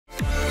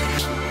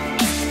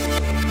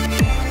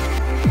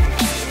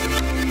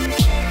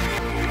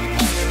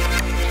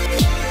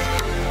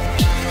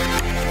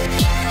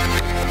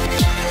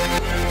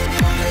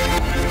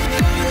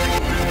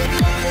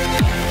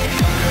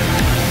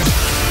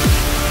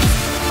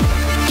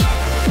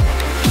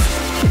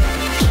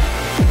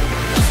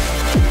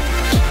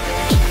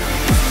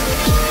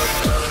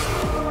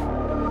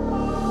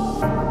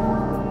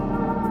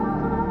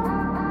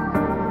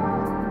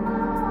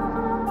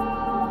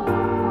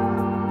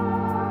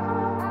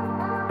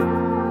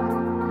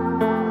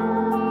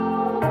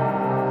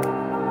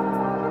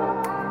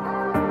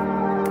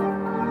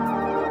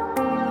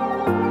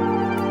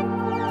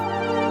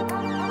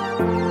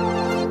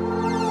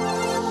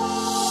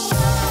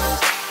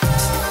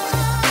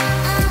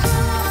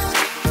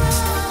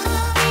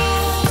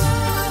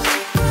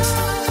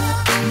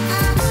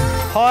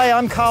Hi,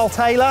 I'm Carl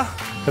Taylor.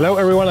 Hello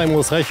everyone, I'm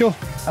Urs.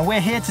 And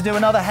we're here to do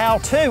another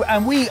how-to,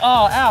 and we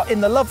are out in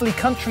the lovely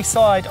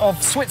countryside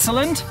of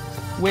Switzerland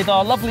with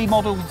our lovely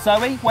model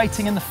Zoe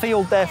waiting in the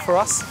field there for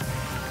us.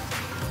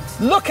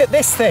 Look at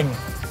this thing.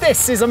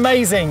 This is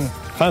amazing.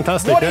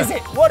 Fantastic. What is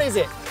it? What is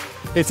it?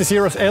 It's a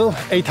Siros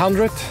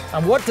L800.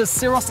 And what does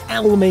Siros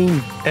L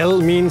mean?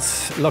 L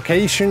means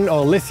location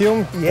or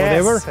lithium,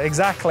 whatever. Yes,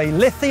 exactly.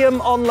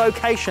 Lithium on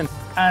location.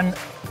 And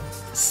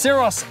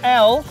Siros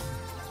L,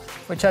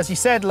 which as you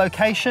said,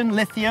 location,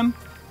 lithium,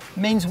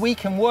 means we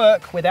can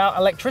work without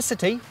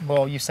electricity.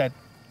 Well, you said.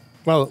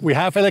 Well, we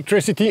have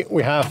electricity,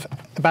 we have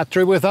a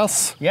battery with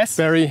us. Yes.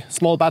 Very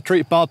small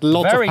battery, but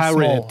lots of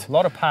power in it. A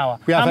lot of power.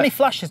 We How many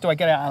flashes do I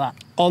get out of that?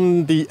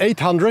 On the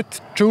 800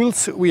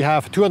 joules, we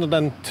have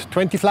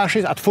 220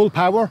 flashes at full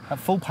power. At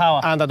full power.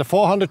 And at the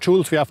 400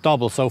 joules, we have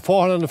double. So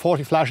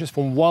 440 flashes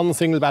from one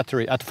single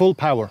battery at full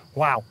power.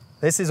 Wow.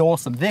 This is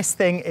awesome. This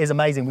thing is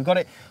amazing. We've got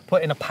it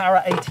put in a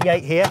Para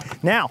 88 here.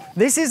 Now,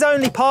 this is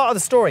only part of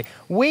the story.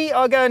 We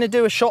are going to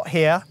do a shot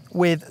here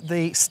with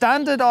the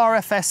standard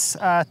RFS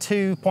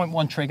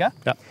 2.1 trigger.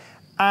 Yep.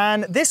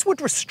 And this would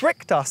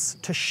restrict us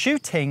to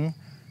shooting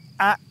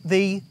at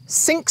the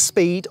sync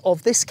speed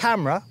of this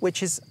camera,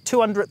 which is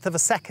 200th of a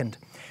second.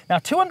 Now,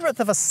 200th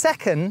of a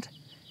second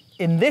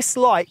in this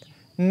light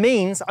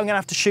means I'm gonna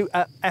have to shoot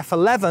at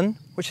f11,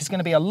 which is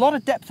gonna be a lot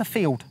of depth of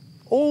field.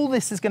 All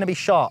this is gonna be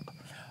sharp.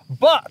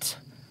 But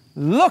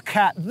look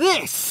at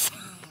this.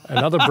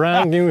 Another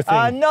brand new thing.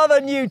 Another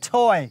new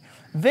toy.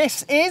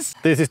 This is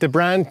the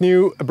brand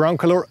new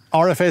Broncolor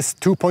RFS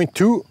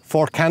 2.2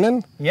 for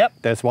Canon. Yep.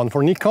 There's one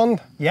for Nikon.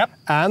 Yep.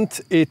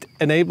 And it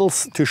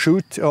enables to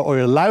shoot, or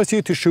allows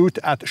you to shoot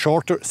at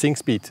shorter sync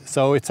speed.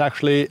 So it's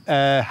actually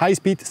a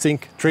high-speed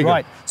sync trigger.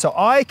 Right. So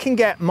I can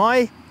get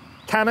my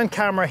Canon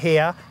camera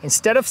here,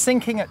 instead of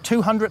syncing at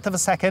 200th of a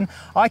second,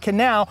 I can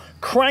now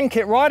crank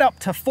it right up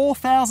to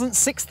 4,000,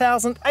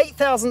 6,000,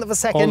 8,000 of a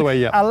second, all the way,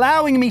 yeah.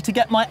 allowing me to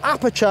get my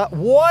aperture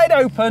wide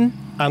open.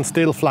 And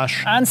still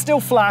flash. And still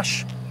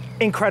flash.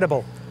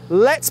 Incredible.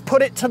 Let's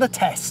put it to the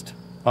test.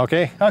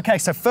 Okay. Okay,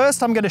 so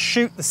first I'm going to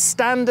shoot the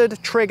standard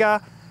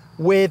trigger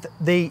with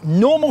the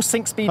normal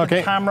sync speed of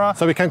the camera.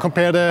 So we can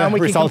compare the and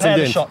we results can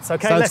compare in the the end. shots.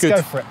 Okay, Sounds let's good.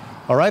 go for it.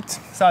 All right.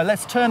 So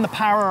let's turn the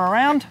Para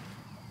around.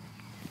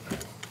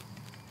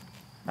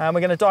 And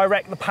we're going to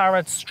direct the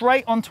Para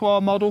straight onto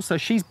our model, so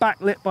she's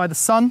backlit by the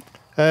sun.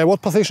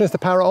 What position is the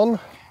Para on?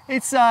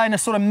 It's in a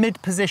sort of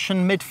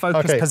mid-position,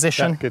 mid-focus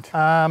position. Yeah, good.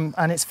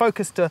 And it's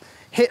focused to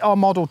hit our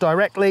model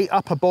directly,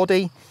 upper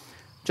body.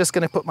 Just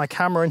going to put my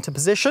camera into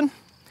position.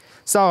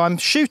 So I'm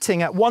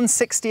shooting at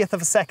 1/60th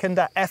of a second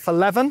at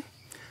f11.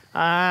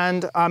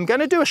 And I'm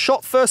going to do a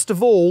shot first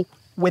of all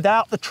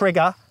without the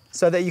trigger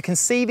so that you can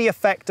see the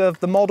effect of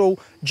the model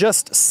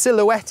just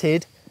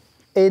silhouetted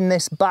in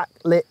this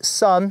backlit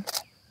sun.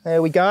 There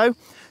we go.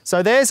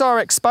 So there's our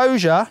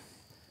exposure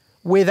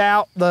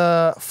without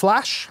the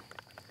flash.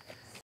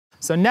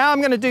 So now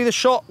I'm going to do the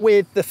shot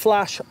with the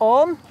flash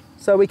on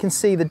so we can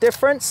see the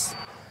difference.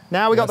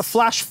 Now we've got the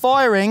flash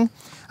firing,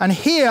 and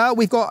here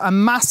we've got a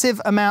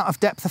massive amount of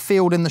depth of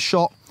field in the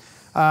shot,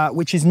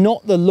 which is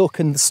not the look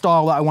and the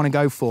style that I want to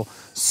go for.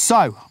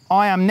 So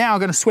I am now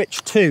going to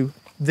switch to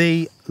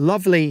the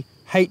lovely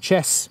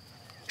HS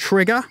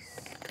trigger,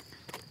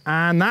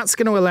 and that's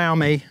going to allow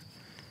me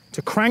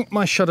to crank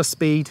my shutter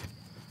speed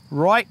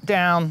right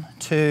down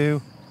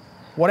to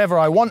whatever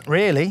I want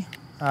really,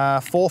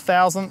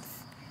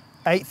 4,000th,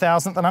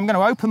 8,000th, and I'm going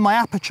to open my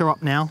aperture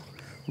up now,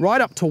 right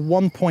up to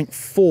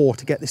 1.4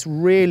 to get this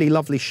really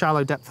lovely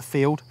shallow depth of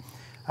field.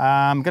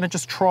 I'm going to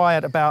just try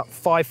at about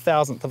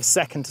 5,000th of a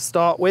second to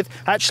start with.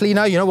 Actually,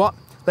 no, you know what?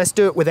 Let's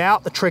do it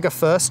without the trigger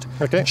first.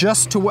 Okay.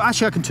 Just to,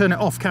 actually I can turn it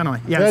off, can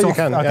I? Yeah, it's you off.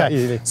 can, okay. yeah,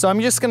 easily. So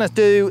I'm just going to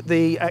do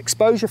the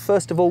exposure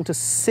first of all to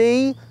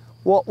see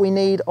what we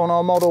need on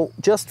our model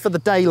just for the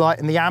daylight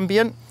and the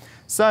ambient.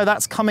 So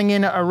that's coming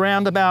in at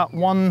around about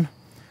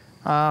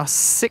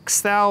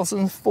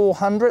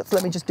 6,400th.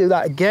 Let me just do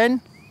that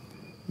again.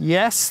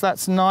 Yes,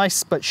 that's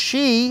nice, but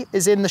she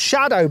is in the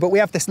shadow, but we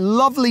have this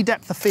lovely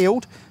depth of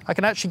field. I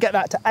can actually get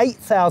that to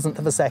 8,000th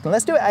of a second.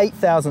 Let's do it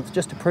 8,000th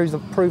just to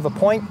prove a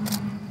point.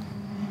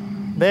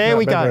 There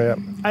we go.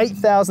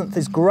 8,000th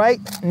is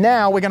great.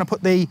 Now we're going to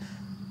put the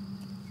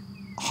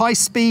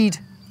high-speed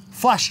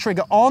flash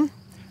trigger on.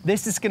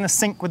 This is going to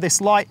sync with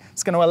this light.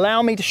 It's going to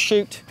allow me to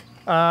shoot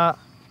at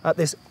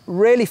this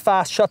really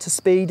fast shutter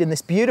speed in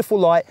this beautiful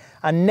light.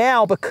 And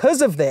now,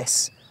 because of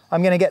this,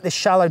 I'm going to get this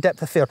shallow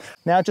depth of field.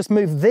 Now just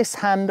move this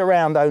hand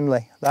around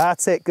only.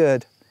 That's it,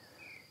 good.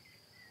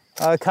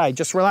 Okay,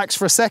 just relax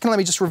for a second. Let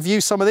me just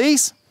review some of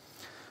these.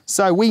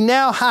 So we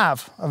now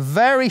have a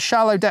very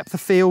shallow depth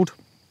of field,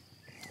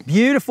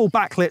 beautiful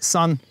backlit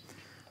sun,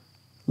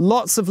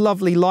 lots of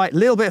lovely light, a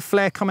little bit of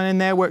flare coming in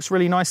there, works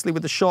really nicely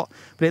with the shot,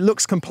 but it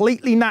looks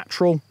completely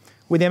natural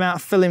with the amount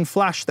of fill-in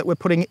flash that we're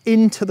putting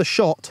into the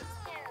shot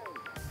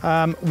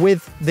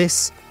with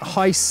this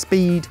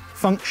high-speed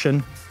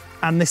function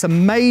and this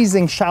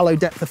amazing shallow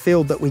depth of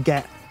field that we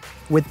get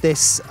with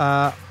this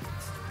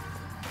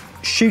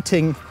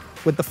shooting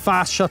with the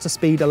fast shutter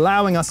speed,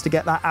 allowing us to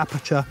get that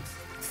aperture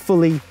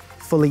fully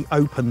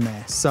open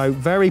there. So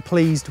very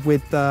pleased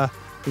with the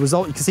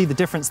result. You can see the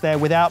difference there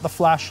without the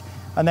flash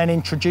and then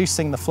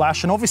introducing the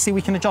flash. And obviously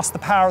we can adjust the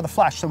power of the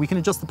flash. So we can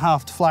adjust the power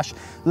of the flash,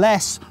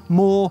 less,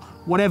 more,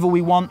 whatever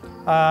we want.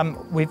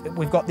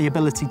 We've got the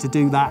ability to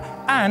do that.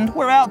 And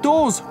we're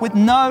outdoors with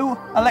no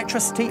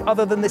electricity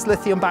other than this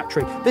lithium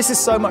battery. This is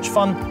so much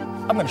fun.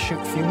 I'm gonna shoot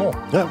a few more.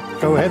 Yeah,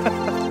 go ahead.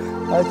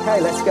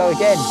 Okay, let's go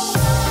again.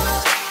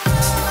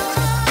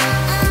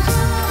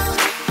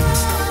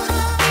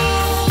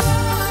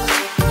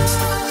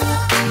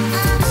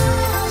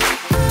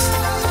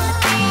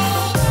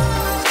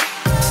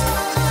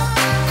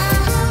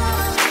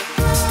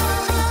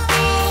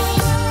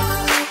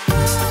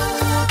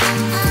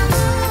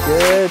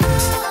 Good.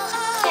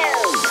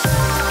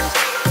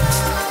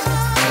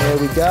 There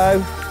we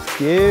go.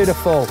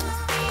 Beautiful.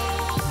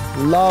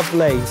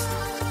 Lovely.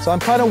 So I'm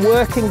kind of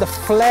working the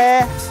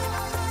flare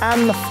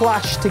and the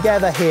flash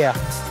together here.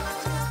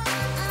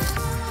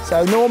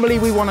 So normally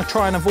we want to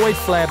try and avoid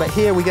flare, but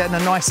here we're getting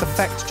a nice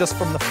effect just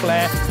from the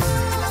flare.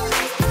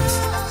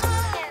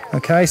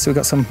 Okay, so we've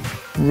got some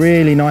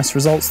really nice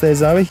results there,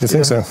 Zoe. You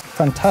think so?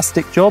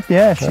 Fantastic job,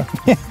 yeah.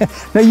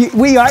 No,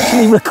 we are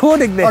actually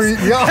recording this. Oh,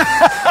 yeah.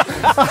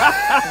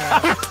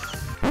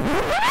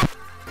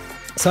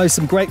 So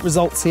some great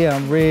results here.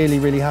 I'm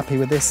really happy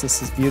with this.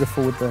 This is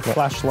beautiful with the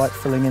flashlight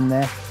filling in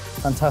there.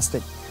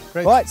 Fantastic.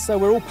 Great. Right, so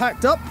we're all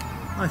packed up.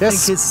 I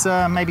Yes. think it's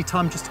maybe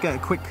time just to get a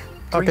quick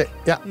drink. Okay,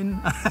 yeah.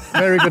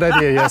 Very good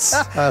idea, yes.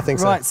 I think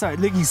so. Right, so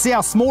look, you see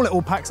how small it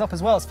all packs up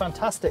as well. It's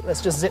fantastic.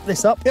 Let's just zip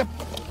this up. Yep.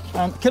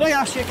 Can I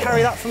ask you to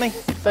carry that for me?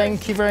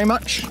 Thank you very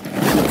much.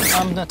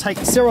 I'm going to take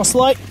the Siros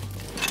light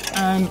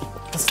and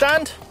the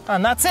stand,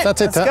 and that's it.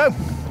 That's it. Let's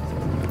go.